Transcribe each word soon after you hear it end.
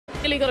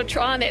Really got to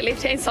try on that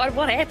left-hand side.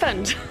 What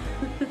happened?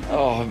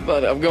 Oh,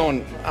 but I've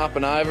gone up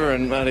and over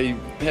and bloody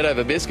head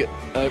over biscuit.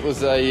 It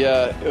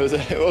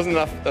wasn't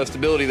enough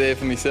stability there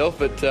for myself,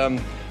 but no,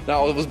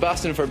 I was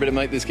busting for a bit of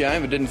meat this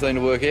game. It didn't seem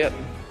to work out.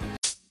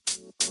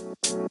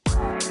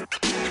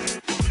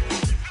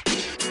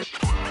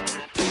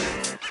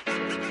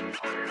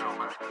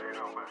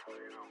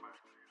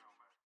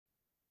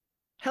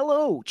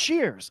 Hello,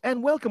 cheers,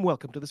 and welcome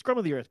to the Scrum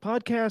of the Earth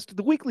podcast,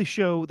 the weekly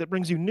show that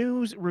brings you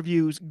news,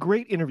 reviews,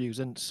 great interviews,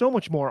 and so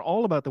much more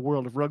all about the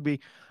world of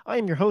rugby. I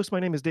am your host. My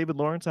name is David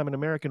Lawrence. I'm an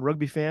American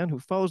rugby fan who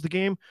follows the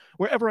game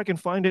wherever I can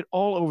find it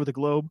all over the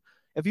globe.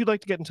 If you'd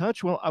like to get in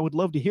touch, well, I would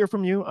love to hear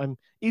from you. I'm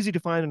easy to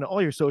find on all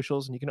your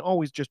socials, and you can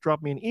always just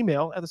drop me an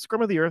email at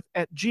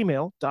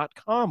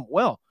thescrumoftheearth@gmail.com.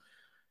 Well,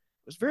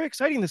 it was very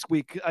exciting this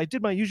week. I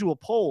did my usual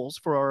polls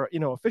for our,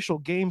 official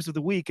games of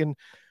the week, and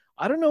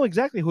I don't know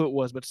exactly who it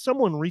was, but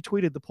someone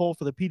retweeted the poll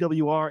for the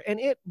PWR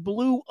and it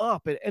blew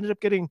up. It ended up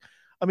getting,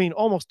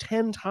 almost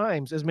 10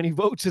 times as many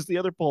votes as the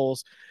other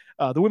polls.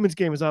 The women's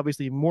game is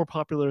obviously more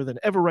popular than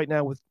ever right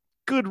now, with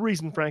good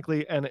reason,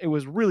 frankly, and it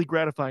was really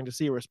gratifying to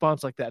see a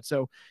response like that.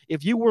 So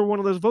if you were one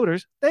of those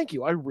voters, thank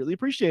you. I really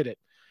appreciate it.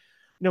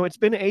 It's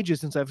been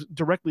ages since I've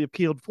directly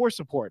appealed for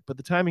support, but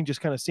the timing just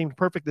kind of seemed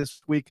perfect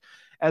this week.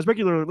 As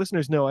regular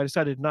listeners know, I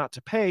decided not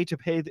to pay to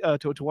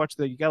watch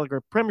the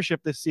Gallagher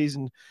Premiership this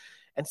season.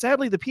 And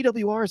sadly, the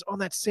PWR is on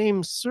that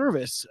same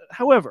service.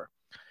 However,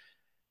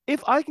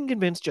 if I can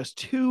convince just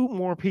 2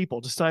 more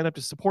people to sign up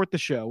to support the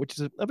show, which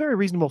is a very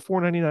reasonable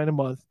 $4.99 a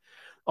month,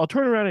 I'll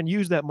turn around and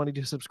use that money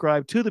to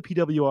subscribe to the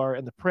PWR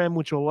and the Prem,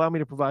 which will allow me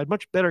to provide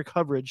much better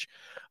coverage.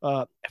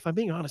 If I'm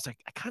being honest, I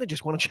kind of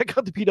just want to check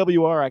out the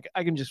PWR.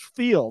 I can just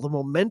feel the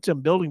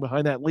momentum building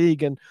behind that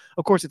league. And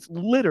of course, it's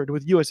littered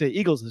with USA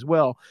Eagles as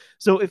well.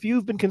 So if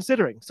you've been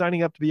considering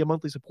signing up to be a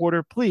monthly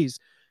supporter, please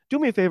do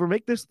me a favor,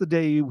 make this the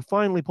day you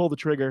finally pull the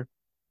trigger.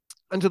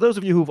 And to those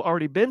of you who've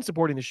already been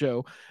supporting the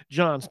show,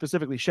 John,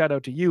 specifically, shout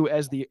out to you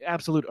as the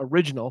absolute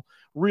original.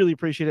 Really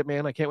appreciate it,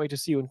 man. I can't wait to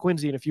see you in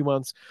Quincy in a few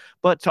months.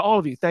 But to all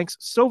of you, thanks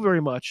so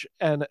very much.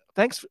 And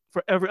thanks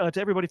to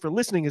everybody for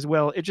listening as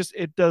well.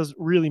 It does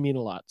really mean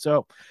a lot.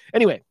 So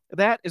anyway,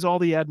 that is all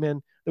the admin.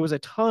 There was a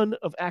ton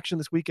of action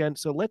this weekend,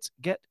 so let's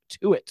get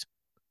to it.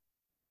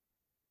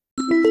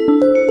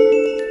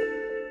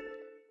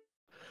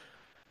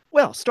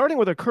 Well, starting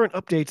with our current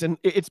updates, and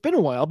it's been a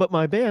while, but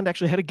my band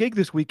actually had a gig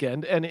this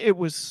weekend, and it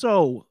was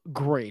so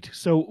great.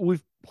 So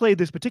we've played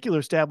this particular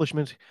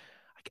establishment,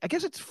 I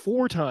guess it's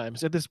 4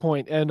 times at this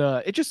point, and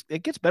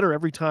it gets better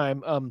every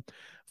time.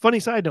 Funny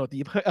side note,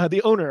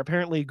 the owner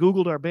apparently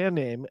Googled our band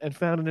name and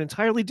found an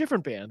entirely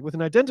different band with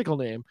an identical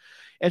name,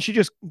 and she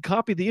just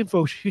copied the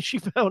info she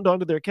found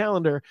onto their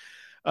calendar.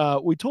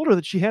 We told her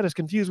that she had us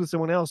confused with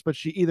someone else, but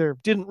she either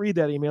didn't read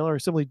that email or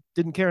simply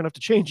didn't care enough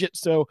to change it.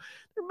 So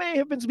there may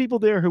have been some people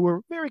there who were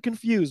very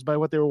confused by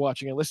what they were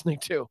watching and listening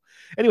to.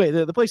 Anyway,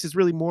 the place is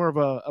really more of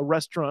a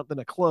restaurant than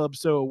a club.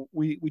 So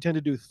we tend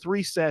to do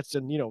 3 sets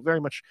and, very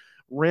much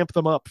ramp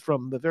them up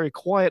from the very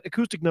quiet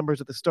acoustic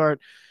numbers at the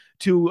start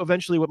to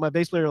eventually what my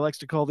bass player likes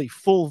to call the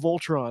full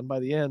Voltron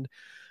by the end.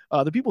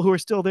 The people who are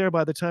still there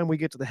by the time we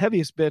get to the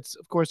heaviest bits,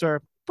 of course,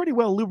 are pretty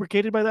well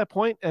lubricated by that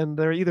point, and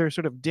they're either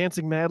sort of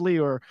dancing madly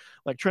or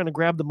like trying to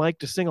grab the mic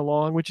to sing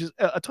along, which is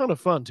a ton of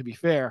fun, to be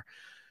fair.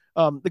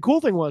 The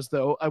cool thing was,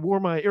 though, I wore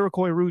my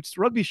Iroquois Roots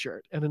rugby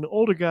shirt, and an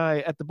older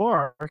guy at the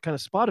bar kind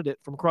of spotted it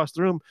from across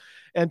the room,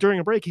 and during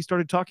a break, he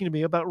started talking to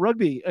me about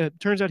rugby. It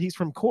turns out he's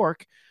from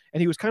Cork, and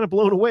he was kind of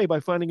blown away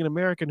by finding an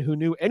American who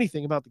knew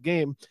anything about the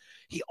game.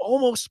 He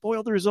almost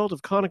spoiled the result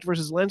of Connacht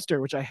versus Leinster,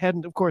 which I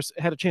hadn't, of course,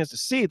 had a chance to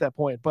see at that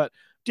point, but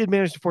did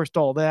manage to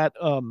forestall that.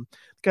 The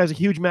guy's a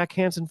huge Mac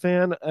Hansen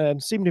fan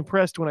and seemed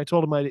impressed when I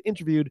told him I'd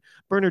interviewed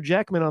Bernard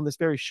Jackman on this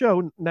very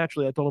show.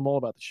 Naturally, I told him all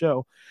about the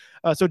show.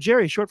 So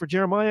Jerry, short for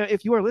Jeremiah,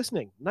 if you are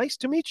listening, nice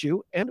to meet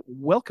you and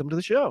welcome to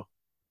the show.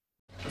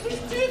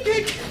 It's too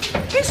good.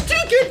 It's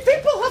too good.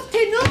 People have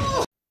to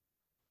know.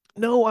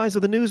 No, Eyes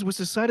of the News was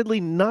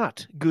decidedly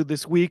not good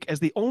this week,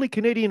 as the only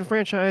Canadian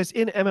franchise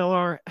in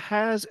MLR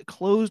has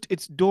closed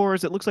its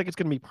doors. It looks like it's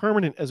going to be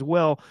permanent as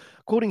well.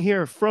 Quoting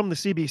here from the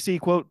CBC,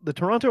 quote, "The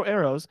Toronto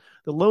Arrows,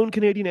 the lone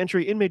Canadian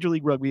entry in Major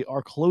League Rugby,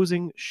 are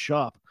closing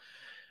shop."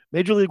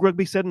 Major League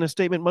Rugby said in a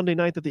statement Monday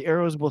night that the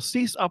Arrows will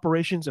cease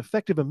operations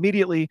effective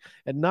immediately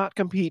and not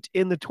compete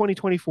in the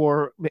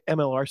 2024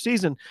 MLR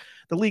season.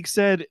 The league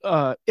said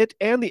it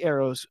and the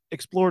Arrows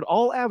explored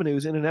all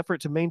avenues in an effort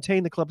to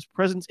maintain the club's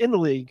presence in the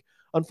league.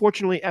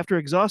 Unfortunately, after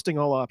exhausting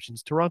all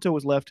options, Toronto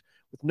was left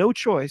with no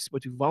choice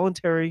but to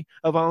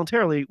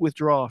voluntarily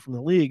withdraw from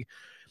the league.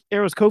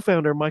 Arrows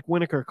co-founder Mike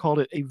Winokur called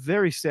it a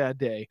very sad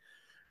day.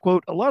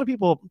 Quote, "A lot of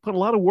people put a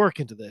lot of work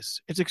into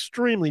this. It's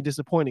extremely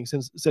disappointing,"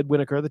 said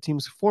Winokur, the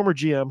team's former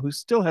GM, who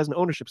still has an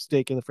ownership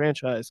stake in the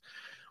franchise.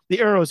 The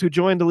Arrows, who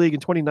joined the league in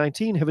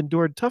 2019, have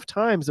endured tough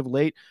times of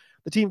late.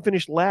 The team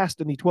finished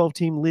last in the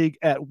 12-team league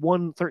at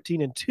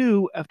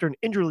 1-13-2 after an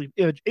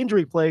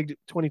injury-plagued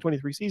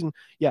 2023 season.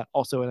 Yeah,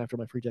 also, and after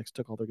my Free Jacks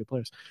took all their good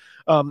players.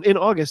 In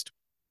August,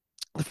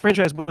 The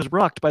franchise was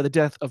rocked by the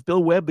death of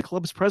Bill Webb, the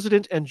club's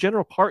president and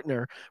general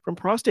partner, from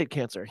prostate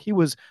cancer. He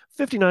was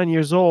 59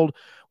 years old.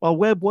 While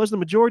Webb was the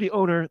majority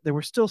owner, there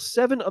were still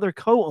 7 other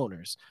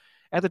co-owners.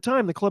 At the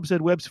time, the club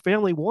said Webb's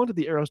family wanted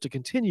the Arrows to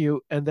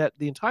continue and that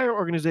the entire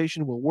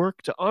organization will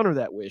work to honor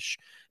that wish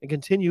and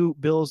continue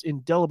Bill's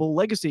indelible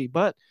legacy.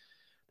 But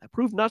that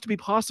proved not to be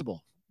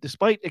possible.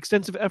 Despite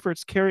extensive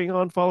efforts carrying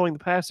on following the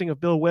passing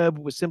of Bill Webb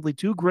was simply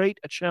too great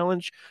a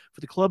challenge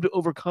for the club to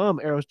overcome,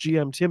 Arrows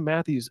GM Tim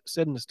Matthews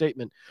said in a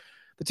statement.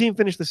 The team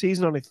finished the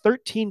season on a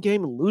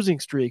 13-game losing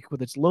streak,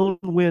 with its lone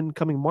win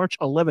coming March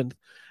 11th,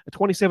 a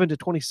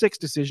 27-26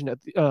 decision at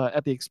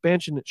the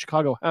expansion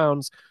Chicago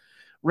Hounds.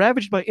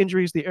 Ravaged by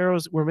injuries, the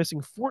Arrows were missing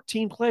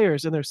 14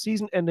 players in their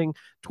season-ending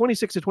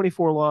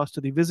 26-24 loss to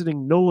the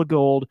visiting NOLA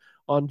Gold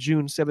on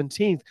June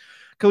 17th.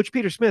 Coach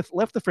Peter Smith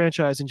left the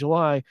franchise in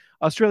July.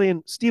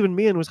 Australian Stephen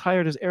Meehan was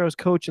hired as Arrows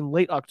coach in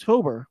late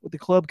October, with the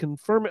club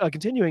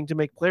continuing to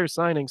make player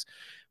signings.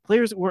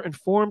 Players were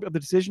informed of the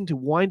decision to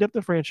wind up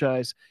the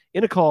franchise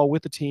in a call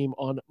with the team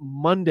on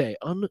Monday,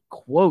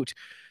 unquote.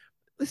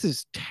 This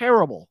is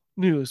terrible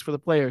news for the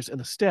players and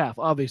the staff,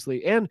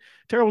 obviously, and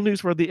terrible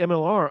news for the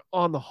MLR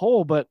on the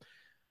whole. But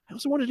I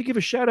also wanted to give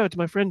a shout out to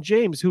my friend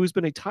James, who has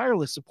been a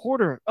tireless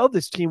supporter of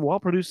this team while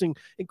producing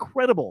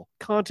incredible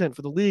content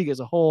for the league as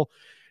a whole.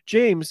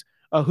 James,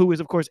 who is,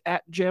 of course,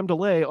 at Jam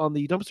Delay on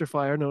the dumpster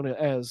fire, known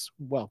as,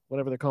 well,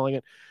 whatever they're calling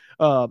it,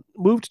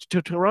 moved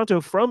to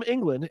Toronto from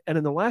England. And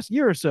in the last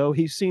year or so,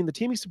 he's seen the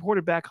team he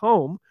supported back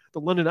home, the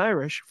London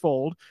Irish,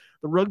 fold,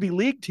 the rugby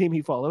league team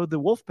he followed, the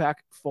Wolfpack,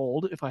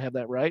 fold, if I have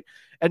that right,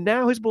 and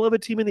now his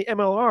beloved team in the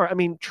MLR. I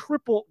mean,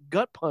 triple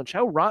gut punch.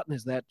 How rotten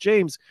is that?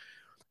 James,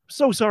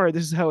 so sorry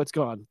this is how it's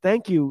gone.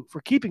 Thank you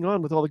for keeping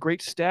on with all the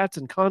great stats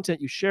and content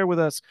you share with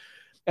us.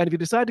 And if you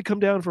decide to come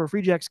down for a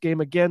Free Jacks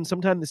game again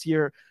sometime this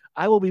year,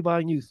 I will be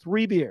buying you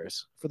 3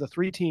 beers for the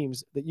 3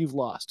 teams that you've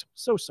lost.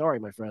 So sorry,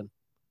 my friend.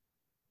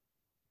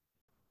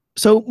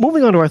 So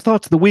moving on to our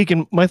thoughts of the week,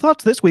 and my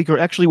thoughts this week are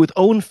actually with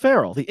Owen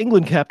Farrell, the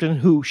England captain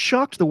who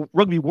shocked the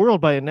rugby world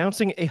by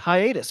announcing a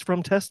hiatus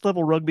from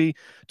test-level rugby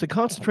to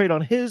concentrate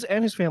on his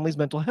and his family's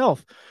mental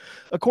health.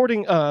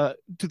 According to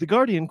The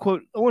Guardian,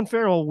 quote, Owen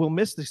Farrell will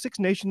miss the Six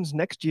Nations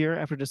next year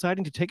after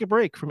deciding to take a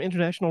break from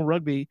international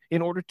rugby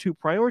in order to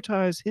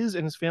prioritize his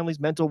and his family's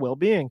mental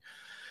well-being.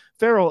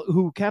 Farrell,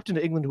 who captained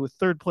England to a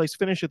third-place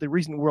finish at the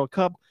recent World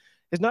Cup,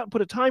 has not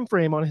put a time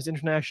frame on his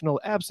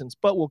international absence,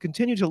 but will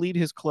continue to lead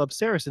his club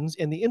Saracens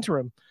in the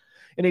interim.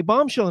 In a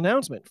bombshell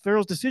announcement,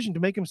 Farrell's decision to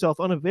make himself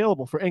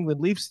unavailable for England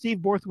leaves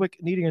Steve Borthwick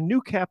needing a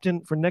new captain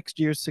for next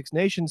year's Six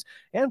Nations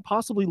and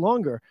possibly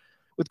longer.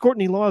 With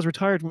Courtney Laws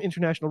retired from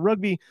international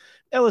rugby,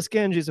 Ellis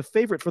Genge is a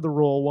favorite for the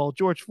role, while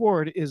George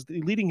Ford is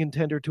the leading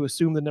contender to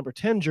assume the number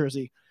 10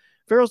 jersey.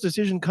 Farrell's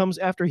decision comes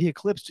after he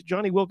eclipsed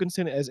Johnny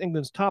Wilkinson as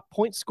England's top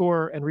point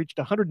scorer and reached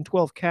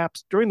 112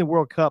 caps during the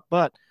World Cup,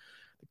 but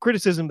the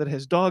criticism that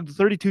has dogged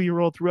the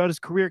 32-year-old throughout his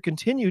career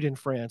continued in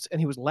France, and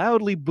he was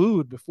loudly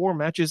booed before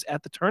matches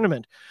at the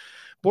tournament.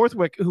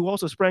 Borthwick, who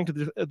also sprang to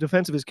the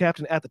defense of his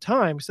captain at the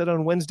time, said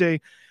on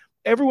Wednesday,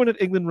 everyone at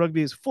England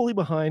Rugby is fully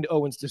behind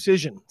Owen's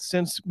decision.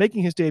 Since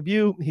making his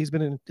debut, he's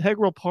been an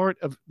integral part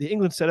of the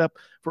England setup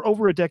for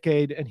over a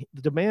decade, and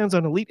the demands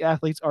on elite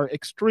athletes are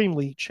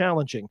extremely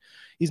challenging.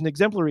 He's an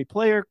exemplary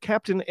player,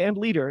 captain, and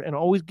leader, and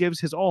always gives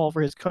his all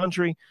for his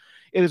country.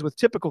 It is with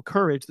typical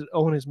courage that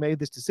Owen has made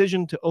this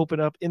decision to open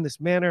up in this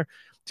manner.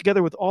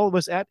 Together with all of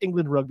us at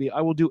England Rugby,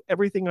 I will do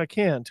everything I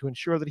can to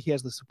ensure that he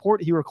has the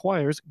support he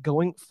requires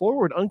going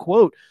forward,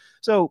 unquote.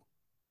 So,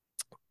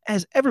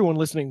 as everyone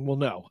listening will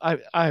know,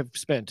 I've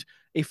spent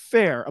a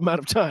fair amount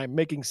of time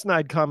making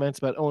snide comments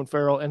about Owen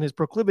Farrell and his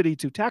proclivity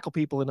to tackle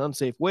people in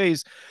unsafe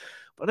ways.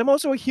 But I'm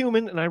also a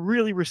human, and I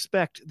really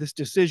respect this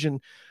decision.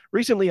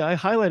 Recently, I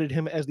highlighted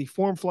him as the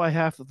form fly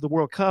half of the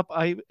World Cup.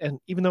 And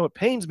even though it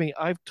pains me,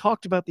 I've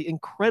talked about the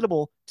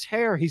incredible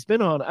tear he's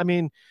been on. I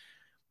mean,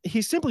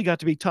 he's simply got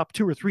to be top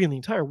 2 or 3 in the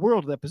entire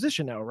world at that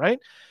position now, right?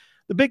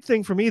 The big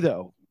thing for me,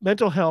 though,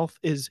 mental health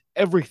is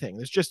everything.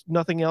 There's just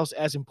nothing else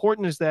as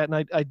important as that.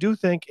 And I do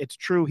think it's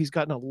true. He's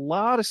gotten a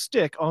lot of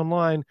stick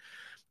online.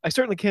 I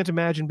certainly can't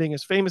imagine being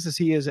as famous as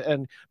he is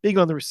and being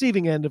on the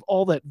receiving end of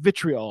all that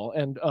vitriol,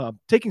 and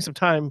taking some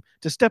time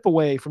to step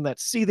away from that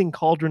seething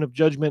cauldron of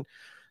judgment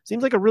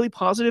seems like a really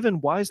positive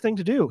and wise thing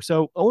to do.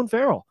 So, Owen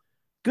Farrell,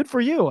 good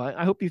for you.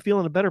 I hope you feel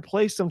in a better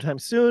place sometime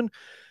soon.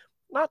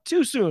 Not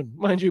too soon,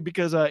 mind you,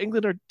 because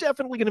England are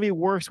definitely going to be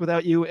worse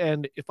without you.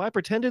 And if I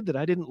pretended that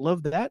I didn't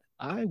love that,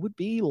 I would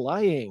be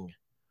lying.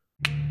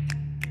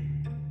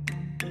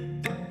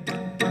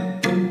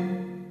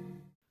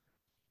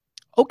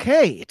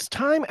 Okay, it's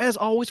time, as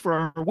always, for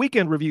our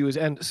weekend reviews,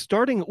 and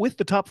starting with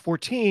the top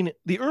 14,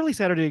 the early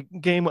Saturday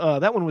game,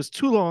 that one was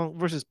Toulon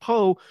versus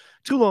Po.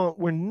 Toulon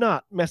were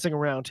not messing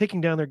around,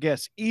 taking down their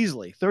guests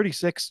easily,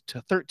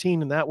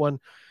 36-13 in that one.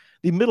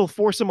 The middle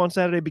foursome on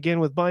Saturday began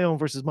with Bayonne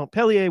versus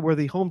Montpellier, where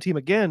the home team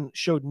again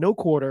showed no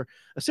quarter,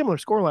 a similar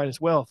scoreline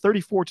as well,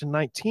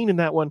 34-19 in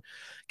that one.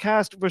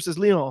 Castres versus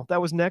Lyon,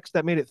 that was next.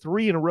 That made it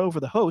 3 in a row for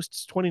the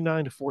hosts,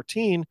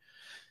 29-14.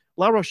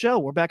 La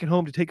Rochelle were back at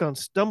home to take on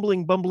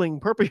stumbling, bumbling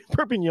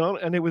Perpignan,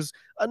 and it was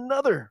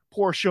another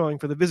poor showing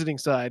for the visiting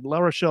side. La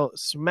Rochelle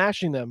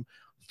smashing them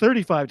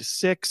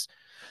 35-6.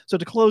 So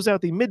to close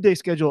out the midday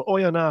schedule,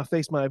 Oyonnax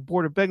faced my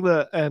Border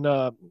Begla, and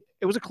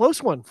it was a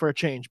close one for a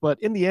change. But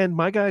in the end,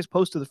 my guys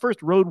posted the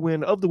first road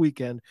win of the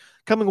weekend,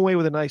 coming away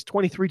with a nice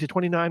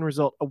 23-29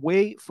 result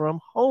away from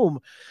home.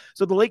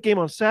 So the late game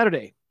on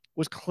Saturday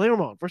was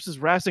Clermont versus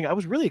Racing. I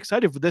was really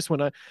excited for this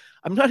one.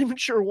 I'm not even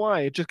sure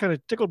why. It just kind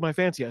of tickled my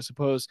fancy, I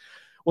suppose.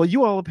 Well,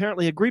 you all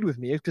apparently agreed with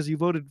me because you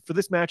voted for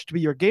this match to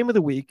be your game of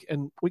the week,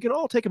 and we can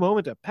all take a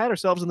moment to pat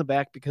ourselves on the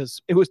back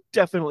because it was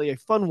definitely a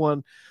fun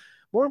one.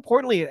 More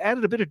importantly, it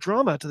added a bit of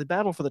drama to the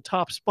battle for the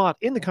top spot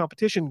in the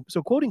competition.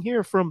 So quoting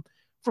here from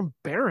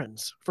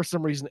Barron's for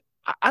some reason.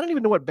 I don't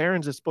even know what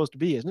Barron's is supposed to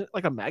be. Isn't it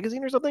like a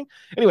magazine or something?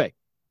 Anyway,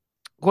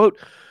 quote,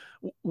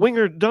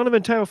 winger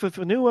Donovan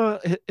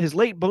Taofifenua, his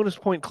late bonus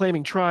point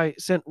claiming try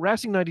sent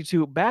Racing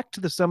 92 back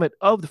to the summit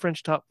of the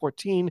French top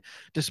 14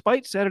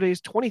 despite Saturday's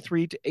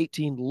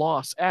 23-18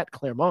 loss at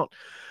Clermont.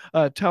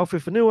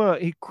 Taofifenua,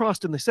 he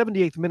crossed in the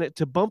 78th minute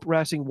to bump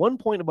Racing 1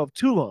 point above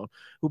Toulon,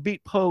 who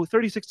beat Po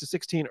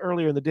 36-16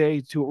 earlier in the day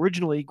to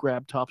originally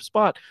grab top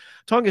spot.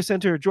 Tonga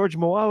center George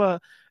Moala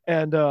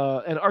and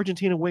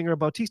Argentina winger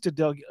Bautista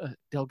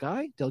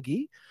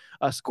Delguy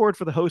scored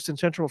for the hosts in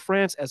Central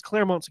France as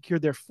Clermont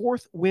secured their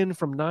 4th win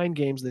from 9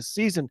 games this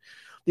season.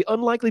 The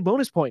unlikely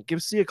bonus point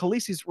gives Sia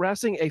Khaleesi's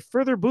Racing a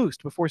further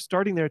boost before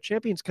starting their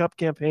Champions Cup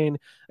campaign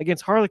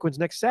against Harlequins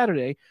next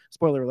Saturday.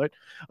 Spoiler alert,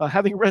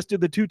 having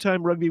rested the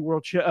 2-time Rugby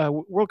World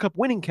Cup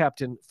winning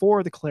captain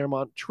for the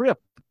Clermont trip.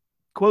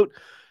 Quote,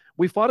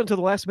 we fought until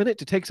the last minute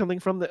to take something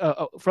from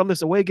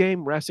this away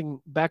game.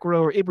 Racing back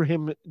rower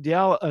Ibrahim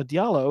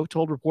Diallo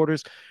told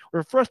reporters,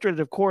 we're frustrated,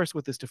 of course,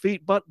 with this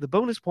defeat, but the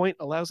bonus point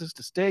allows us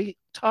to stay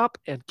top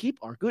and keep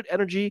our good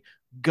energy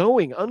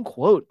going,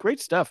 unquote. Great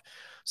stuff.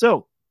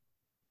 So,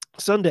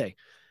 Sunday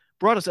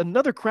brought us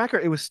another cracker.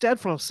 It was Stade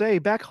Francais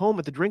back home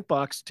at the Drink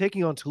Box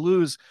taking on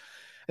Toulouse.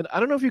 And I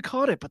don't know if you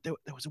caught it, but there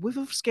was a whiff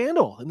of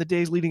scandal in the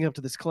days leading up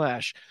to this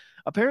clash.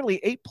 Apparently,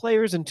 8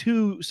 players and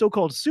 2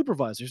 so-called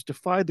supervisors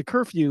defied the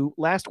curfew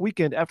last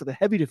weekend after the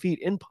heavy defeat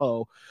in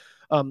Po.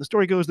 The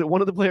story goes that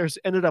one of the players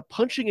ended up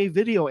punching a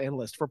video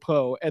analyst for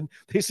Po, and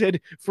they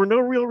said for no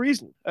real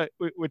reason,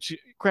 which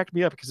cracked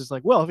me up because it's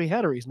like, well, if he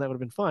had a reason, that would have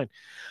been fine.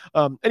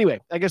 Anyway,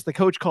 I guess the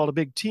coach called a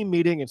big team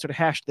meeting and sort of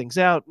hashed things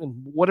out, and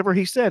whatever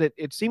he said,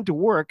 it seemed to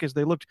work as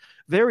they looked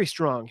very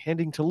strong,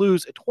 handing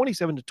Toulouse a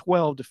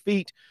 27-12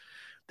 defeat.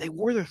 They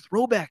wore their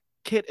throwback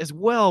kit as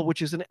well,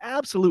 which is an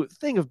absolute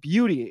thing of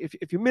beauty.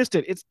 If you missed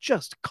it, it's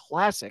just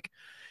classic.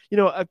 You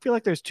know, I feel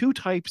like there's 2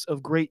 types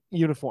of great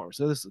uniforms.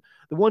 So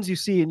the ones you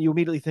see and you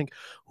immediately think,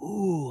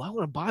 ooh, I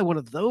want to buy one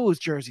of those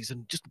jerseys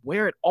and just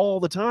wear it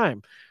all the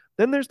time.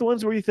 Then there's the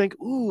ones where you think,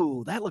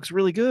 ooh, that looks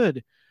really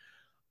good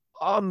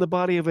on the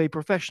body of a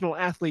professional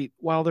athlete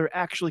while they're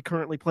actually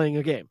currently playing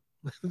a game.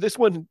 This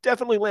one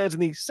definitely lands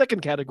in the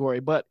second category,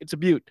 but it's a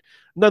beaut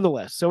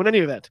nonetheless. So in any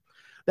event,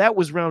 that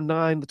was round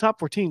 9. The top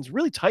 14 is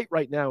really tight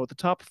right now with the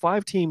top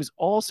 5 teams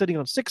all sitting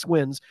on 6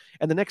 wins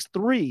and the next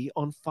 3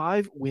 on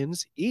 5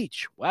 wins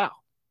each. Wow.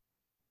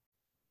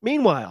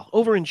 Meanwhile,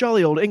 over in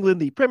jolly old England,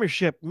 the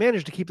Premiership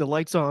managed to keep the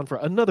lights on for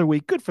another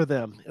week. Good for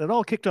them. And it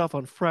all kicked off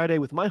on Friday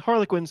with my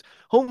Harlequins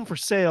home for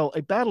sale,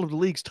 a battle of the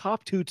league's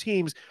top 2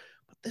 teams.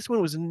 But this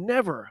one was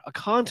never a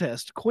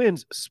contest.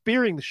 Quins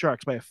spearing the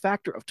Sharks by a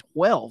factor of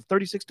 12,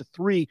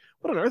 36-3.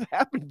 What on earth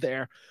happened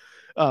there?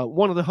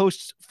 One of the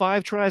hosts'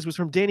 5 tries was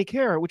from Danny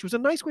Kerr, which was a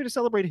nice way to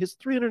celebrate his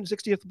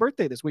 360th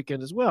birthday this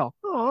weekend as well.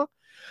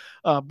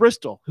 Aww.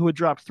 Bristol, who had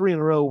dropped 3 in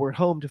a row, were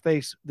home to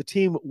face the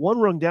team 1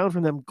 rung down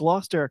from them,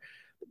 Gloucester.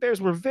 The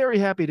Bears were very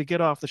happy to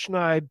get off the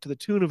schneid to the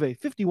tune of a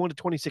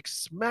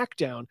 51-26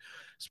 smackdown,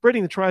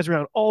 spreading the tries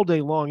around all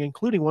day long,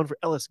 including one for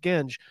Ellis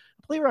Genge,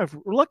 a player I've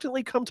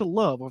reluctantly come to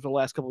love over the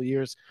last couple of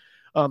years.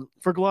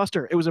 For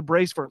Gloucester, it was a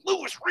brace for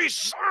Lewis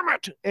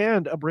Rees-Zammit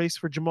and a brace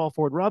for Jamal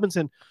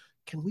Ford-Robinson.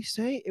 Can we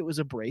say it was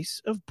a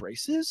brace of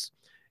braces?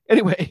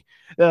 Anyway,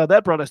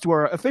 that brought us to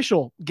our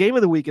official game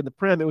of the week in the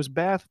Prem. It was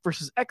Bath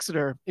versus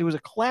Exeter. It was a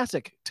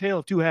classic tale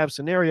of 2 halves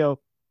scenario.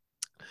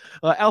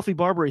 Alfie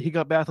Barbary, he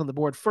got Bath on the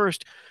board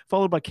first,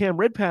 followed by Cam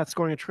Redpath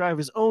scoring a try of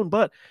his own,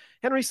 but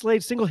Henry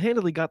Slade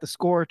single-handedly got the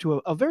score to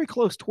a very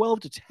close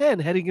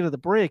 12-10 heading into the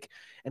break,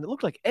 and it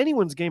looked like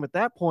anyone's game at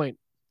that point.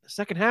 The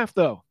second half,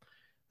 though,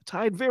 the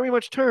tide very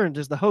much turned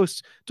as the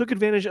hosts took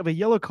advantage of a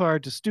yellow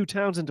card to Stu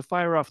Townsend to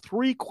fire off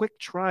 3 quick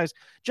tries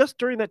just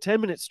during that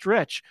 10-minute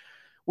stretch.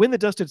 When the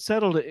dust had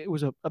settled, it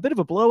was a bit of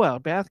a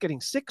blowout. Bath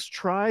getting 6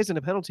 tries and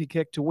a penalty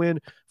kick to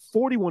win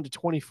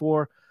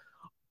 41-24.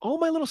 All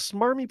my little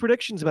smarmy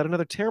predictions about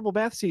another terrible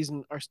Bath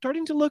season are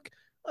starting to look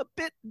a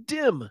bit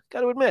dim,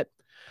 got to admit.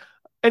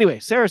 Anyway,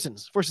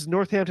 Saracens versus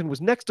Northampton was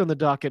next on the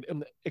docket,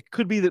 and it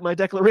could be that my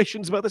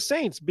declarations about the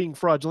Saints being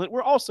fraudulent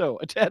were also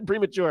a tad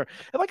premature.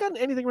 Have I gotten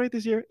anything right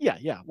this year?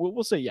 Yeah.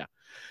 We'll say yeah.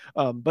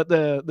 But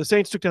the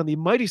Saints took down the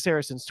mighty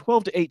Saracens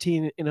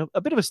 12-18 in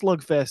a bit of a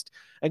slugfest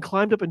and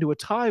climbed up into a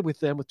tie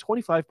with them with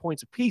 25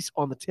 points apiece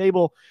on the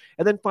table.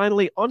 And then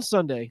finally on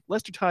Sunday,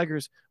 Leicester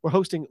Tigers were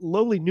hosting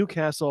lowly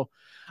Newcastle.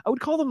 I would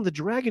call them the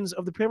Dragons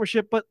of the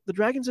Premiership, but the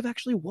Dragons have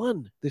actually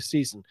won this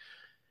season.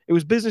 It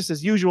was business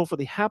as usual for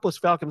the hapless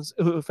Falcons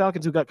who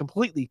got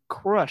completely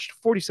crushed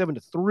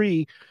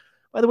 47-3.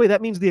 By the way,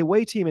 that means the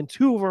away team in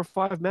 2 of our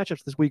 5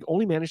 matchups this week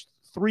only managed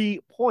 3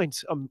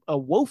 points, a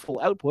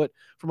woeful output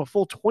from a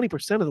full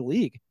 20% of the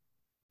league.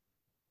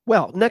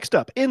 Well, next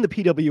up in the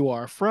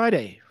PWR,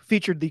 Friday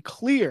featured the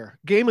clear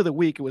game of the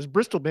week. It was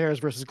Bristol Bears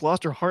versus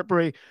Gloucester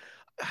Hartbury.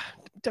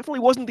 Definitely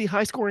wasn't the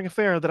high-scoring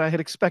affair that I had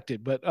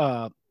expected, but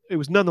it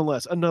was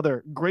nonetheless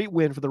another great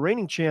win for the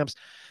reigning champs.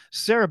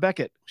 Sarah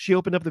Beckett, she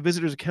opened up the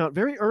visitors account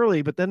very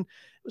early, but then it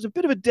was a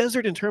bit of a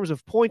desert in terms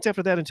of points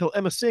after that until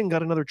Emma Singh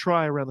got another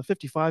try around the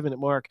 55-minute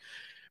mark.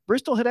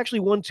 Bristol had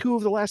actually won 2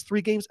 of the last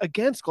 3 games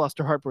against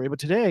Gloucester Hartbury, but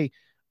today,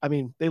 I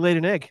mean, they laid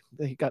an egg.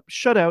 They got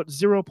shut out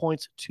 0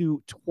 points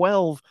to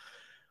 12.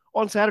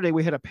 On Saturday,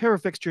 we had a pair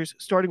of fixtures,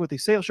 starting with the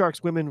Sale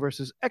Sharks women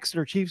versus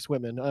Exeter Chiefs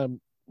women.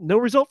 No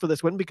result for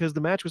this one because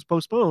the match was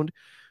postponed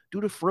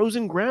due to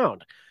frozen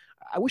ground.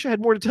 I wish I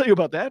had more to tell you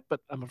about that,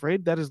 but I'm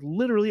afraid that is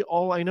literally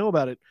all I know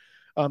about it.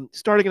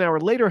 Starting an hour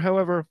later,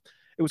 however,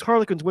 it was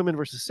Harlequins women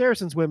versus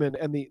Saracens women,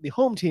 and the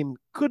home team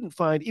couldn't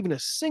find even a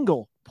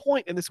single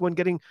point in this one,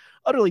 getting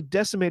utterly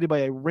decimated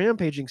by a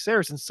rampaging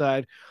Saracens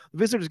side. The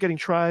visitors getting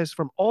tries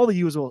from all the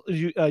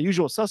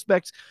usual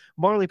suspects,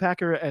 Marley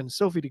Packer and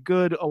Sophie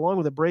DeGood, along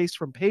with a brace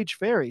from Paige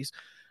Ferries,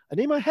 a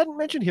name I hadn't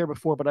mentioned here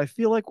before, but I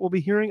feel like we'll be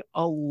hearing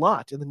a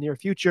lot in the near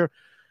future.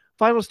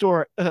 Final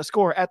score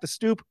at the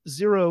Stoop,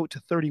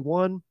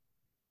 0-31.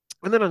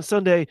 And then on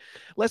Sunday,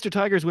 Leicester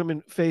Tigers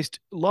women faced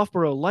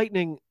Loughborough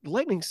Lightning.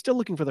 Lightning still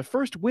looking for the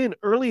first win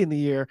early in the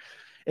year.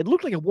 It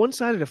looked like a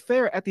one-sided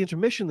affair at the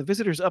intermission. The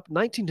visitors up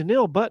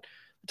 19-0, but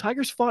the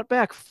Tigers fought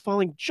back,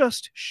 falling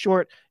just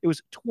short. It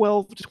was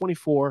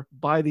 12-24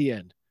 by the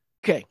end.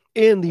 Okay,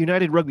 in the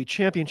United Rugby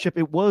Championship,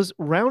 it was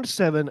round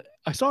 7.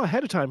 I saw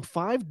ahead of time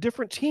 5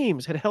 different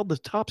teams had held the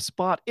top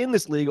spot in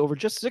this league over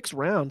just 6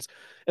 rounds.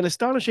 An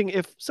astonishing,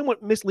 if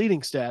somewhat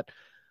misleading stat.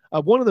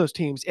 One of those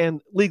teams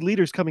and league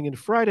leaders coming in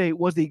Friday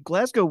was the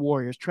Glasgow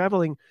Warriors,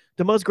 traveling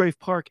to Musgrave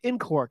Park in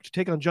Cork to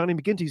take on Johnny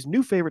McGinty's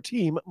new favorite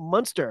team,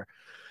 Munster.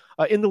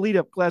 In the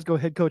lead-up, Glasgow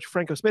head coach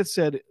Franco Smith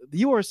said,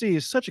 "The URC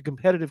is such a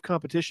competitive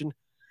competition."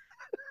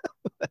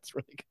 That's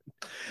really good.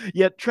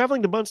 Yet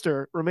traveling to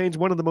Munster remains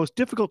one of the most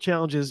difficult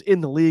challenges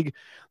in the league.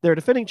 They're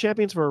defending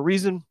champions for a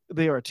reason.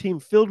 They are a team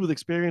filled with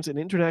experience and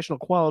international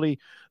quality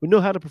who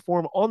know how to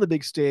perform on the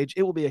big stage.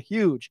 It will be a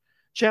huge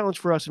challenge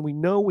for us, and we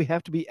know we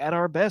have to be at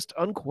our best,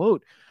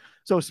 unquote.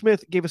 So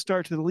Smith gave a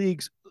start to the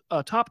league's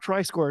top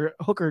try scorer,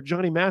 hooker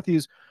Johnny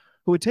Matthews,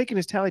 who had taken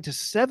his tally to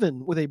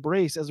 7 with a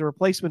brace as a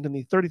replacement in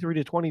the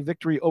 33-20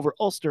 victory over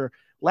Ulster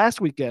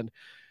last weekend.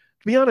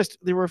 To be honest,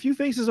 there were a few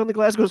faces on the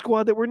Glasgow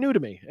squad that were new to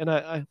me, and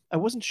I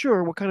wasn't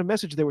sure what kind of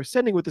message they were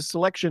sending with this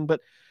selection,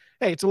 but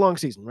hey, it's a long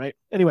season, right?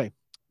 Anyway,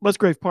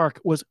 Musgrave Park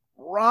was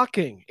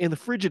rocking in the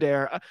frigid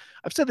air.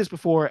 I've said this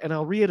before, and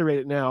I'll reiterate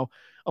it now.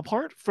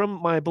 Apart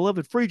from my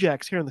beloved Free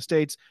Jacks here in the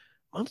States,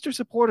 Munster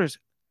supporters,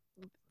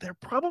 they're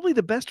probably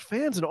the best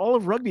fans in all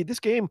of rugby. This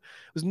game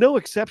was no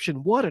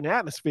exception. What an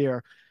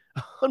atmosphere.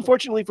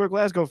 Unfortunately for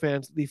Glasgow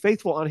fans, the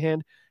faithful on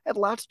hand had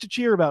lots to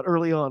cheer about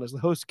early on as the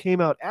hosts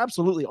came out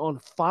absolutely on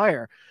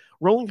fire,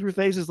 rolling through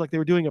phases like they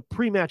were doing a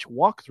pre-match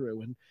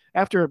walkthrough. And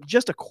after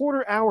just a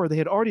quarter hour, they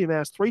had already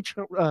amassed three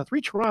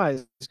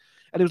tries,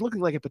 and it was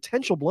looking like a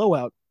potential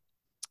blowout.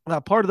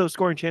 Part of those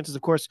scoring chances,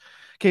 of course,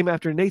 came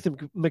after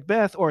Nathan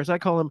Macbeth, or as I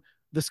call him,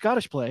 the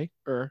Scottish player,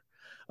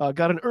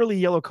 got an early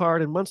yellow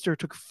card, and Munster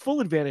took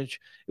full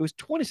advantage. It was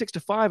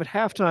 26-5 at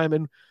halftime,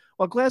 and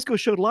while Glasgow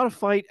showed a lot of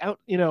fight,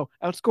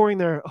 outscoring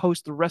their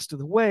host the rest of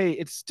the way,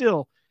 it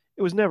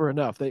was never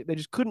enough. They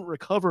just couldn't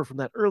recover from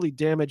that early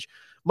damage.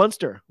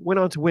 Munster went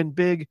on to win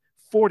big,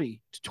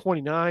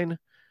 40-29.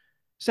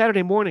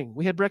 Saturday morning,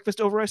 we had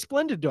breakfast over a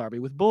splendid derby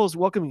with Bulls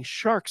welcoming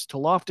Sharks to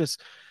Loftus.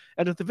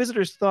 And if the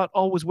visitors thought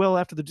all was well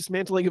after the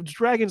dismantling of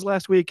Dragons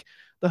last week,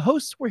 the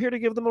hosts were here to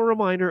give them a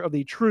reminder of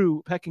the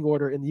true pecking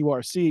order in the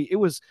URC. It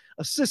was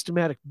a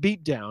systematic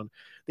beatdown.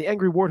 The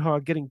Angry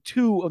Warthog getting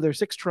 2 of their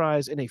 6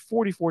 tries in a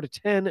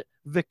 44-10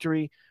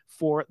 victory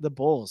for the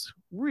Bulls.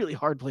 Really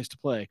hard place to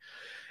play.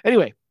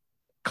 Anyway,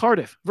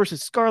 Cardiff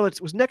versus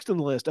Scarlets was next on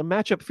the list, a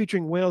matchup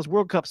featuring Wales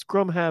World Cup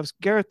scrum halves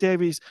Gareth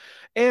Davies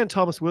and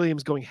Thomas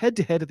Williams going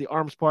head-to-head at the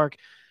Arms Park.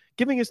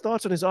 Giving his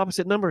thoughts on his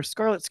opposite number,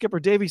 Scarlet skipper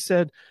Davies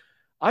said,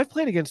 "I've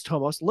played against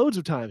Thomas loads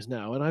of times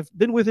now, and I've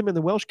been with him in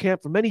the Welsh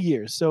camp for many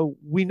years, so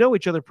we know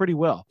each other pretty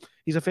well.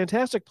 He's a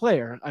fantastic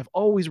player. I've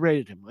always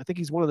rated him. I think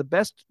he's one of the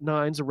best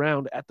 9s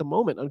around at the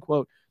moment,"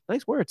 unquote.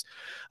 Nice words.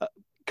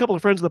 couple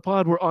of friends of the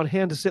pod were on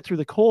hand to sit through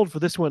the cold for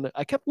this one.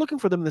 I kept looking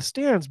for them in the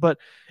stands, but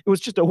it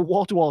was just a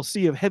wall-to-wall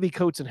sea of heavy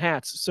coats and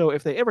hats. So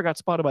if they ever got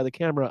spotted by the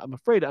camera, I'm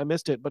afraid I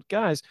missed it. But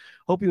guys,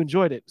 hope you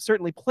enjoyed it.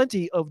 Certainly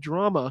plenty of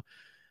drama.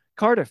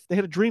 Cardiff, they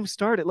had a dream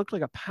start. It looked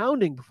like a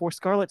pounding before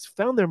Scarlets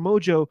found their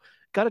mojo,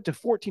 got it to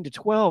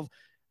 14-12.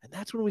 And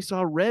that's when we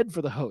saw red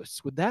for the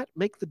hosts. Would that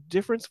make the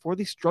difference for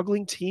the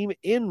struggling team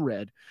in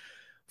red?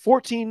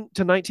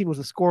 14-19 was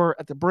the score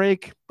at the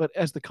break, but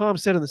as the comm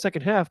said in the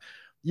second half,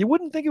 you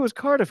wouldn't think it was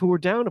Cardiff who were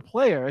down a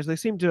player as they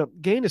seemed to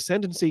gain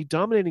ascendancy,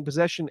 dominating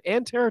possession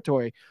and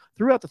territory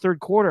throughout the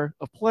third quarter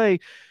of play.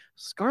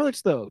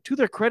 Scarlets, though, to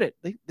their credit,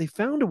 they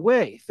found a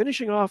way,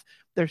 finishing off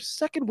their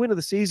second win of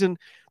the season.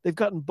 They've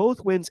gotten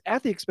both wins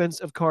at the expense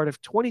of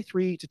Cardiff,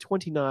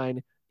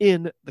 23-29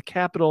 in the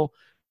capital.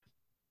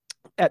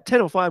 At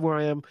 10:05 where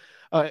I am,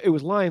 it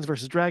was Lions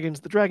versus Dragons.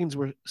 The Dragons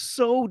were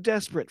so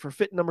desperate for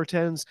fit number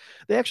 10s.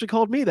 They actually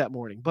called me that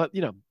morning, but,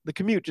 the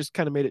commute just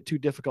kind of made it too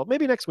difficult.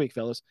 Maybe next week,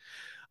 fellas.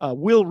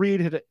 Will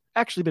Reed had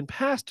actually been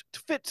passed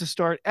fit to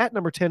start at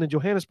number 10 in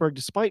Johannesburg,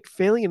 despite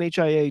failing an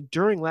HIA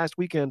during last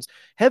weekend's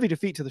heavy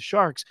defeat to the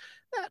Sharks.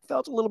 That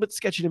felt a little bit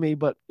sketchy to me,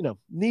 but,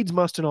 needs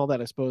must and all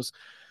that, I suppose.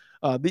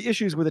 The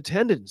issues with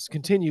attendance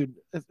continued.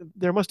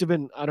 There must have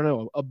been,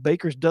 a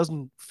baker's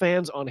dozen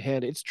fans on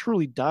hand. It's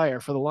truly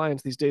dire for the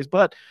Lions these days,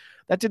 but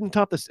that didn't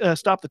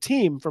stop the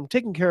team from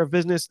taking care of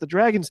business. The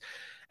Dragons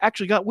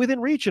actually got within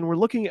reach and were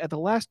looking at the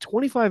last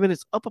 25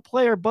 minutes up a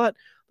player, but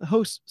the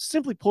hosts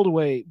simply pulled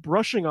away,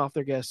 brushing off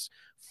their guests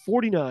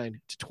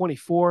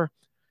 49-24.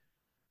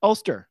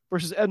 Ulster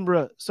versus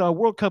Edinburgh saw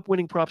World Cup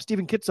winning prop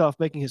Stephen Kitsoff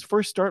making his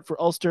first start for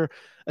Ulster,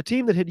 a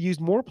team that had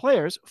used more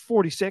players,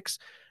 46,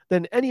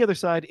 than any other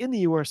side in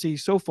the URC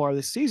so far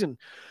this season.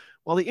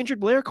 While the injured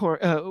Blair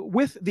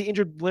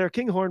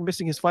Kinghorn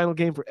missing his final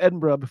game for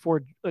Edinburgh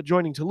before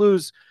joining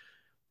Toulouse,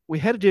 we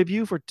had a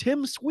debut for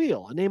Tim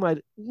Swiel, a name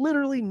I'd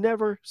literally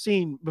never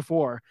seen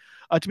before.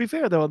 To be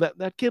fair, though,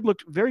 that kid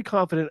looked very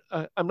confident.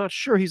 I'm not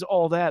sure he's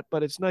all that,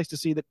 but it's nice to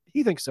see that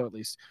he thinks so at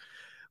least.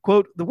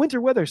 Quote, the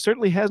winter weather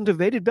certainly hasn't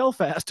evaded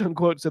Belfast,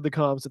 unquote, said the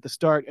comms at the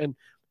start. And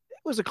it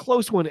was a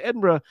close one.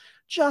 Edinburgh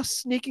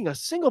just sneaking a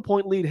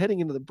single-point lead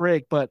heading into the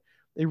break, but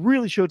they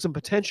really showed some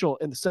potential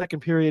in the second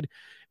period. It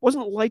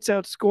wasn't lights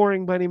out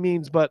scoring by any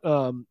means, but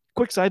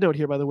quick side note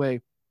here, by the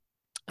way.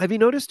 Have you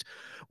noticed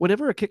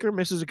whenever a kicker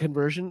misses a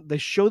conversion, they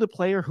show the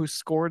player who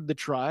scored the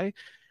try?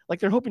 Like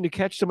they're hoping to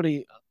catch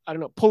somebody,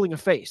 pulling a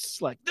face.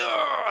 Like,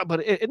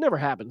 but it never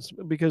happens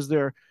because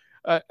they're,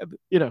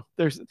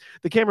 there's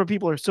the camera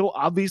people are so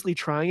obviously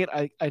trying it.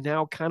 I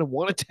now kind of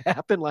want it to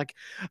happen. Like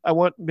I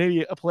want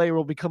maybe a player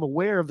will become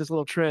aware of this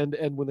little trend.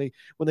 And when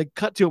they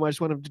cut to him, I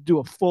just want him to do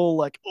a full,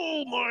 like,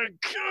 oh my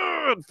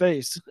God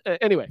face.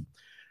 Anyway,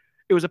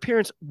 it was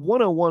appearance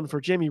 101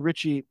 for Jamie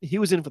Ritchie. He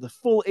was in for the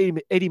full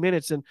 80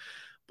 minutes. And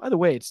by the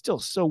way, it's still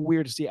so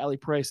weird to see Ali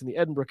Price in the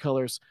Edinburgh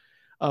colors.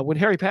 When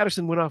Harry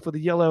Patterson went off with a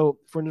yellow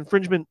for an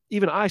infringement,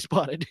 even I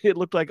spotted. It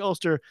looked like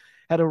Ulster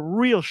had a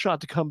real shot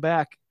to come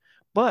back.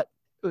 But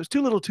it was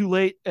too little too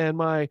late, and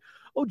my,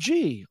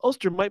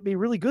 Ulster might be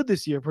really good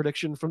this year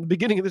prediction from the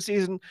beginning of the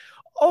season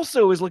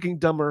also is looking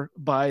dumber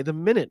by the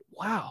minute.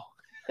 Wow.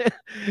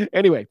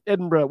 Anyway,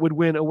 Edinburgh would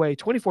win away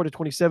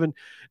 24-27.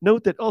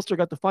 Note that Ulster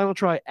got the final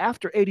try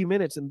after 80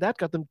 minutes, and that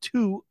got them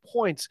 2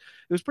 points.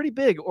 It was pretty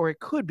big, or it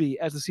could be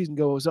as the season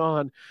goes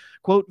on.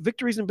 Quote,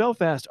 victories in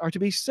Belfast are to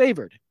be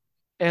savored,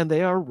 and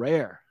they are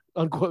rare,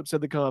 unquote, said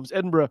the comms.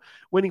 Edinburgh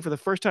winning for the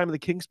first time in the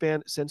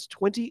Kingspan since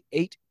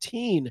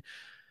 2018.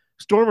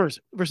 Stormers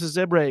versus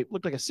Zebre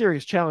looked like a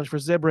serious challenge for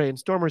Zebre, and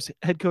Stormers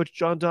head coach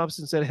John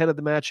Dobson said ahead of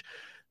the match,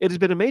 it has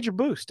been a major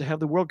boost to have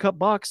the World Cup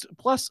box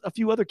plus a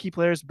few other key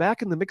players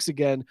back in the mix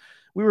again.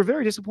 We were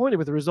very disappointed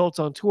with the results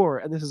on tour,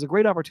 and this is a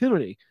great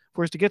opportunity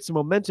for us to get some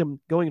momentum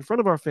going in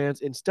front of our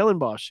fans in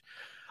Stellenbosch.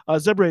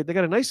 Zebre, they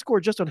got a nice score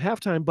just on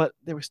halftime, but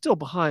they were still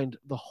behind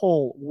the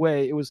whole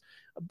way. It was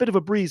a bit of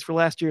a breeze for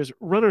last year's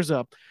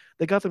runners-up.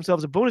 They got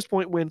themselves a bonus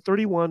point win,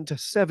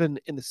 31-7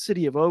 in the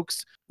City of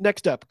Oaks.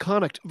 Next up,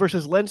 Connacht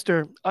versus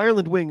Leinster.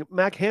 Ireland wing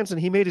Mac Hansen,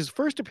 he made his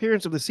first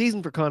appearance of the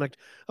season for Connacht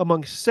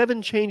among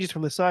 7 changes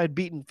from the side,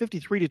 beaten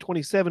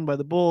 53-27 by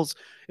the Bulls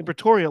in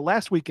Pretoria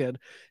last weekend.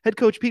 Head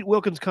coach Pete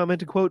Wilkins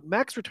commented, quote,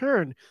 Mac's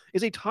return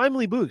is a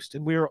timely boost,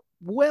 and we are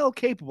well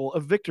capable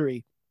of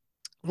victory.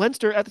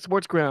 Leinster at the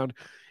Sports Ground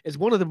is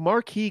one of the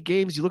marquee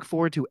games you look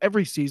forward to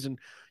every season.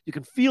 You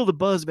can feel the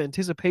buzz of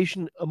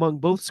anticipation among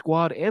both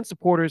squad and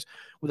supporters.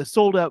 With a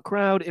sold-out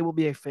crowd, it will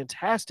be a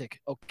fantastic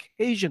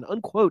occasion,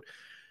 unquote.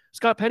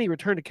 Scott Penny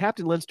returned to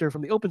captain Leinster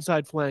from the open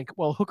side flank,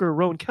 while hooker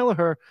Rowan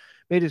Kelleher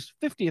made his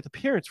 50th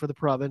appearance for the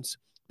province.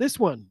 This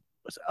one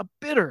was a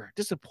bitter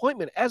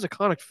disappointment as a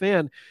Connacht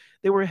fan.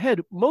 They were ahead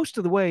most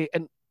of the way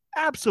and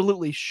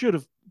absolutely should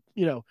have,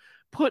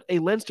 put a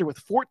Leinster with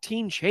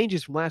 14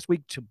 changes from last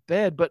week to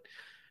bed. But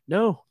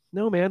no,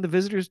 man, the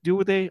visitors do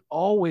what they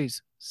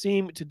always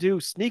seem to do,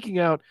 sneaking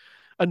out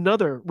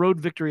another road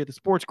victory at the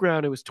Sports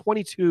Ground. It was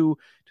 22-24.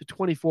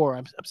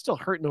 I'm still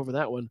hurting over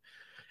that one.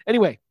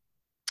 Anyway,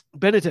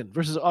 Benetton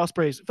versus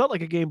Ospreys felt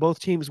like a game both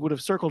teams would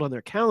have circled on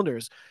their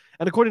calendars.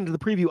 And according to the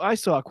preview I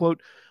saw,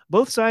 quote,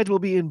 both sides will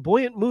be in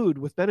buoyant mood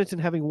with Benetton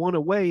having won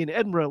away in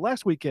Edinburgh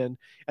last weekend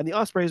and the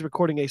Ospreys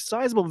recording a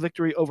sizable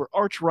victory over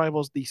arch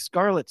rivals the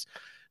Scarlets.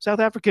 South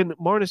African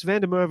Marnus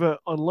van der Merwe,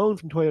 on loan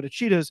from Toyota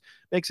Cheetahs,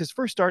 makes his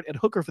first start at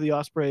hooker for the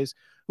Ospreys,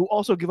 who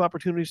also give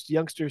opportunities to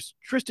youngsters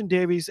Tristan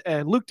Davies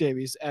and Luke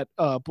Davies at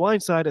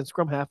blindside and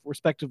scrum half,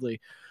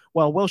 respectively.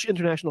 While Welsh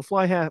international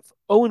fly half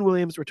Owen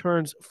Williams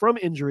returns from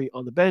injury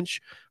on the bench.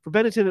 For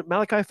Benetton,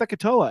 Malachi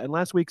Fekitoa and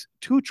last week's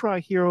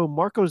two-try hero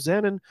Marco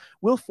Zanin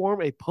will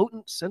form a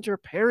potent center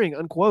pairing,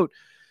 unquote.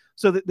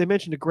 So they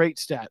mentioned a great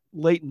stat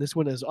late in this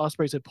one as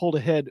Ospreys had pulled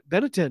ahead.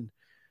 Benetton,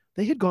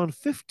 they had gone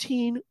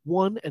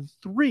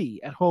 15-1-3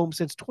 at home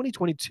since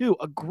 2022,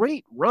 a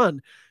great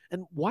run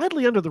and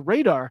widely under the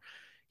radar.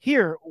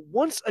 Here,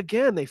 once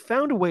again, they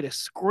found a way to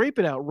scrape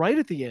it out right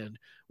at the end,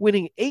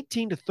 winning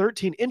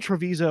 18-13 in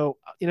Treviso.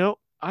 You know,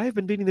 I have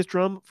been beating this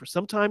drum for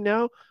some time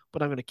now,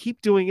 but I'm going to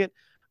keep doing it.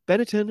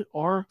 Benetton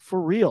are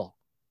for real.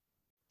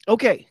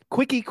 Okay,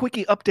 quickie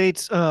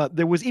updates.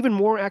 There was even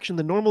more action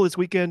than normal this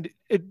weekend.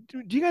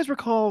 Do you guys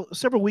recall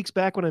several weeks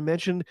back when I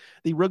mentioned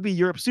the Rugby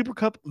Europe Super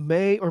Cup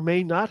may or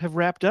may not have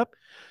wrapped up?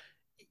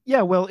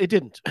 Yeah, well, it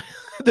didn't.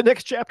 The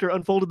next chapter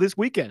unfolded this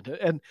weekend,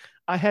 and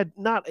I had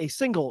not a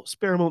single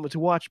spare moment to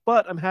watch,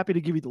 but I'm happy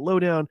to give you the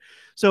lowdown.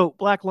 So,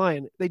 Black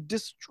Lion, they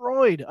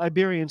destroyed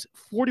Iberians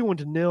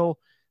 41-0.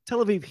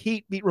 Tel Aviv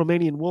Heat beat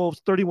Romanian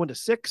Wolves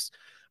 31-6.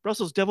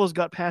 Brussels Devils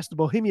got past the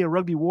Bohemia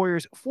Rugby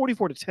Warriors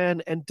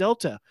 44-10, and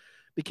Delta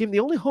became the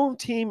only home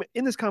team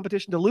in this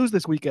competition to lose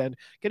this weekend,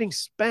 getting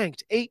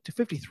spanked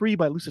 8-53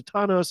 by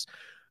Lusitanos.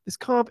 This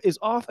comp is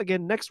off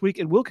again next week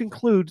and will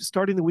conclude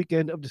starting the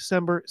weekend of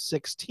December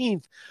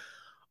 16th.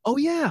 Oh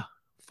yeah,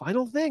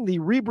 final thing, the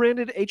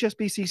rebranded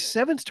HSBC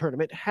Sevens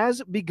tournament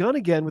has begun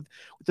again with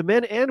the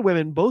men and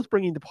women both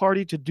bringing the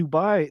party to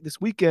Dubai this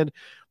weekend.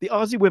 The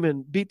Aussie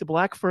women beat the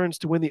Black Ferns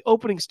to win the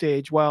opening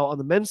stage, while on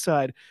the men's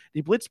side,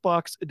 the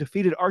Blitzboks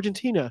defeated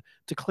Argentina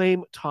to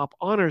claim top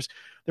honors.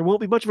 There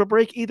won't be much of a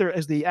break either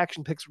as the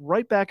action picks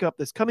right back up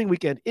this coming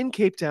weekend in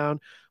Cape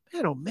Town.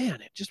 Man, oh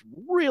man, it just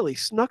really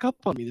snuck up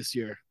on me this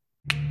year.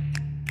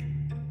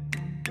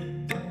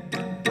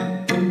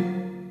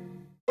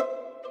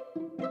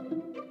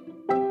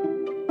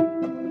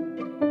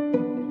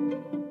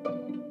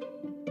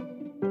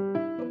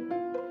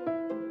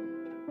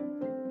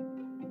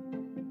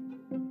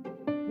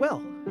 Well,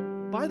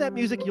 by that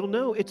music, you'll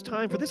know it's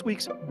time for this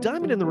week's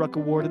Diamond in the Ruck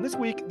Award. And this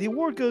week, the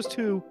award goes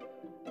to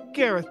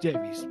Gareth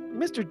Davies.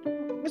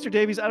 Mr.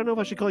 Davies, I don't know if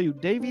I should call you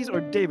Davies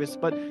or Davis,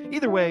 but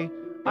either way,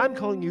 I'm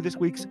calling you this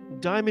week's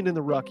Diamond in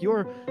the Ruck.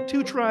 Your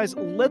two tries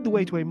led the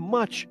way to a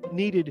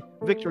much-needed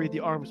victory at the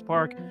Arms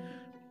Park.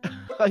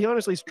 I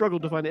honestly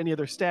struggled to find any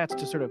other stats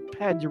to sort of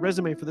pad your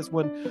resume for this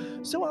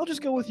one, so I'll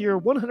just go with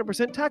your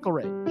 100% tackle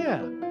rate.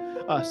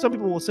 Yeah. Some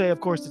people will say, of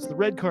course, it's the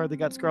red card that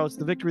got Scarlets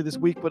the victory this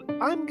week, but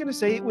I'm going to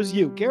say it was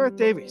you, Gareth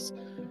Davies.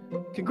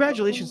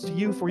 Congratulations to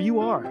you, for you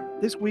are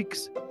this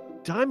week's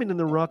Diamond in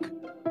the Ruck.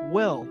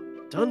 Well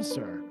done,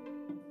 sir.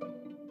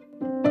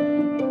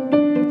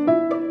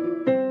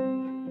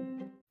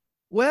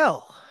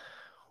 Well.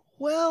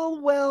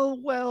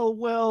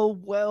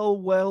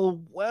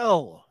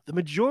 The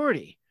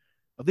majority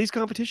of these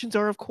competitions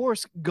are, of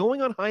course,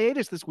 going on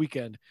hiatus this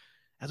weekend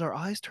as our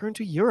eyes turn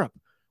to Europe,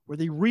 where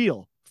the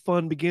real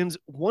fun begins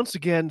once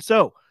again.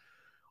 So,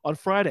 on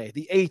Friday,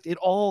 the 8th, it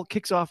all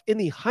kicks off in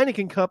the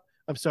Heineken Cup.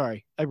 I'm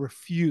sorry, I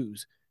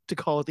refuse to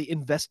call it the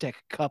Investec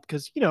Cup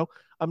because,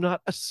 I'm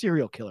not a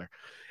serial killer.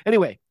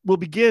 Anyway, we'll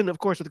begin, of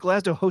course, with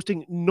Glasgow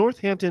hosting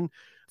Northampton,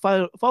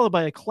 followed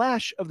by a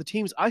clash of the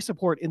teams I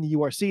support in the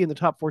URC in the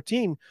top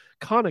 14.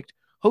 Connacht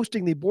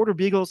hosting the Border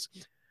Beagles.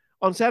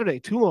 On Saturday,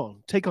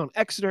 Toulon take on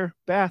Exeter.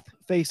 Bath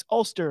face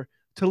Ulster.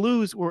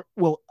 Toulouse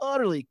will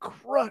utterly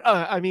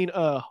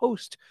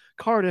host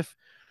Cardiff.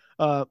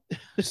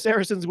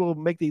 Saracens will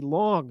make the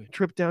long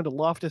trip down to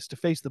Loftus to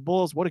face the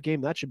Bulls. What a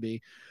game that should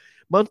be.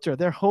 Munster,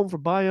 they're home for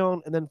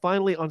Bayonne. And then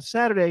finally on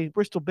Saturday,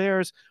 Bristol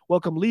Bears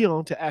welcome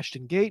Lyon to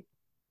Ashton Gate.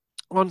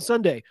 On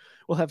Sunday,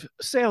 we'll have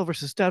Sale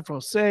versus Stade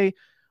Francais,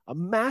 a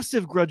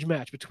massive grudge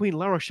match between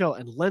La Rochelle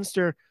and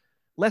Leinster.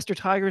 Leicester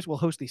Tigers will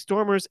host the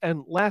Stormers.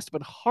 And last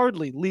but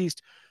hardly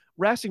least,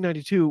 Racing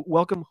 92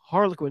 welcome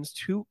Harlequins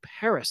to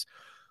Paris.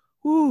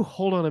 Ooh,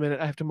 hold on a minute.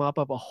 I have to mop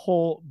up a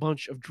whole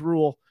bunch of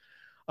drool.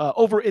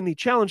 Over in the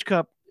Challenge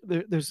Cup,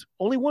 there's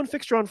only one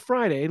fixture on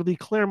Friday. It'll be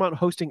Claremont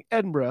hosting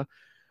Edinburgh.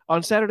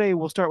 On Saturday,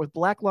 we'll start with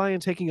Black Lion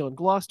taking on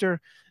Gloucester.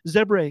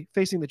 Zebre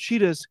facing the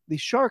Cheetahs. The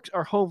Sharks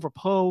are home for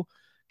Poe.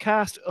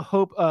 Cast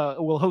Hope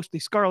will host the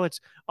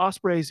Scarlets.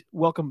 Ospreys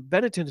welcome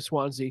Benetton to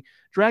Swansea.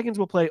 Dragons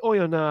will play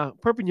Oyonnax.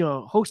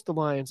 Perpignan host the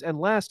Lions. And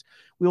last,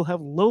 we'll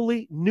have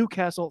lowly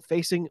Newcastle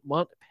facing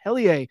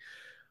Montpellier.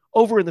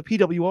 Over in the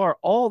PWR,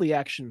 all the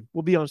action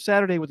will be on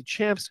Saturday with the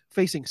champs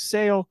facing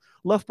Sale,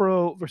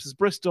 Loughborough versus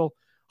Bristol,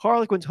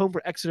 Harlequins home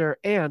for Exeter,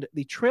 and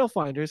the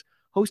Trailfinders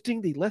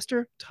hosting the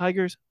Leicester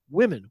Tigers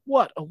women.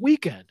 What a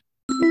weekend!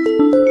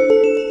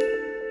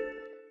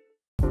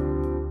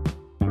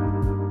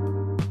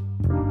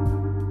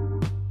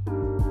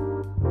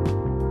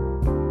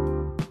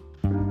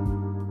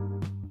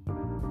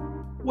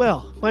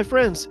 Well, my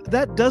friends,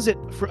 that does it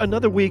for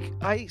another week.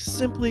 I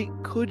simply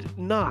could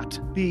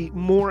not be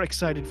more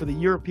excited for the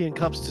European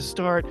Cups to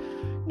start.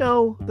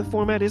 No, the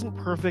format isn't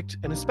perfect,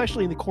 and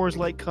especially in the Coors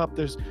Light Cup,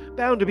 there's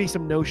bound to be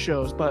some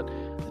no-shows, but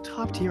the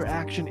top-tier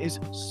action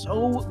is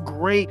so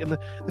great, and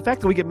the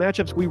fact that we get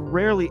matchups we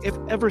rarely, if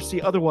ever,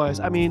 see otherwise,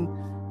 I mean,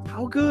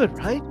 how good,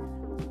 right?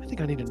 I think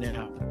I need a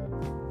nap.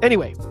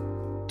 Anyway,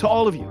 to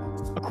all of you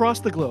across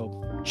the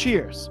globe,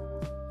 cheers.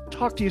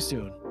 Talk to you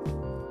soon.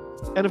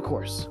 And of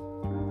course,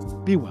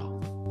 be well.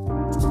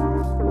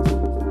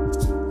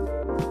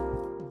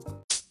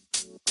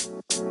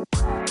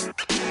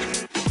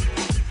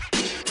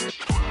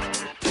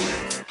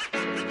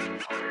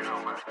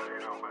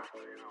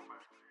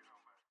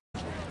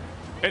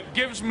 It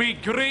gives me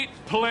great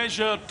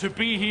pleasure to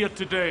be here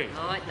today.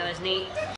 Oh, it does, Nate.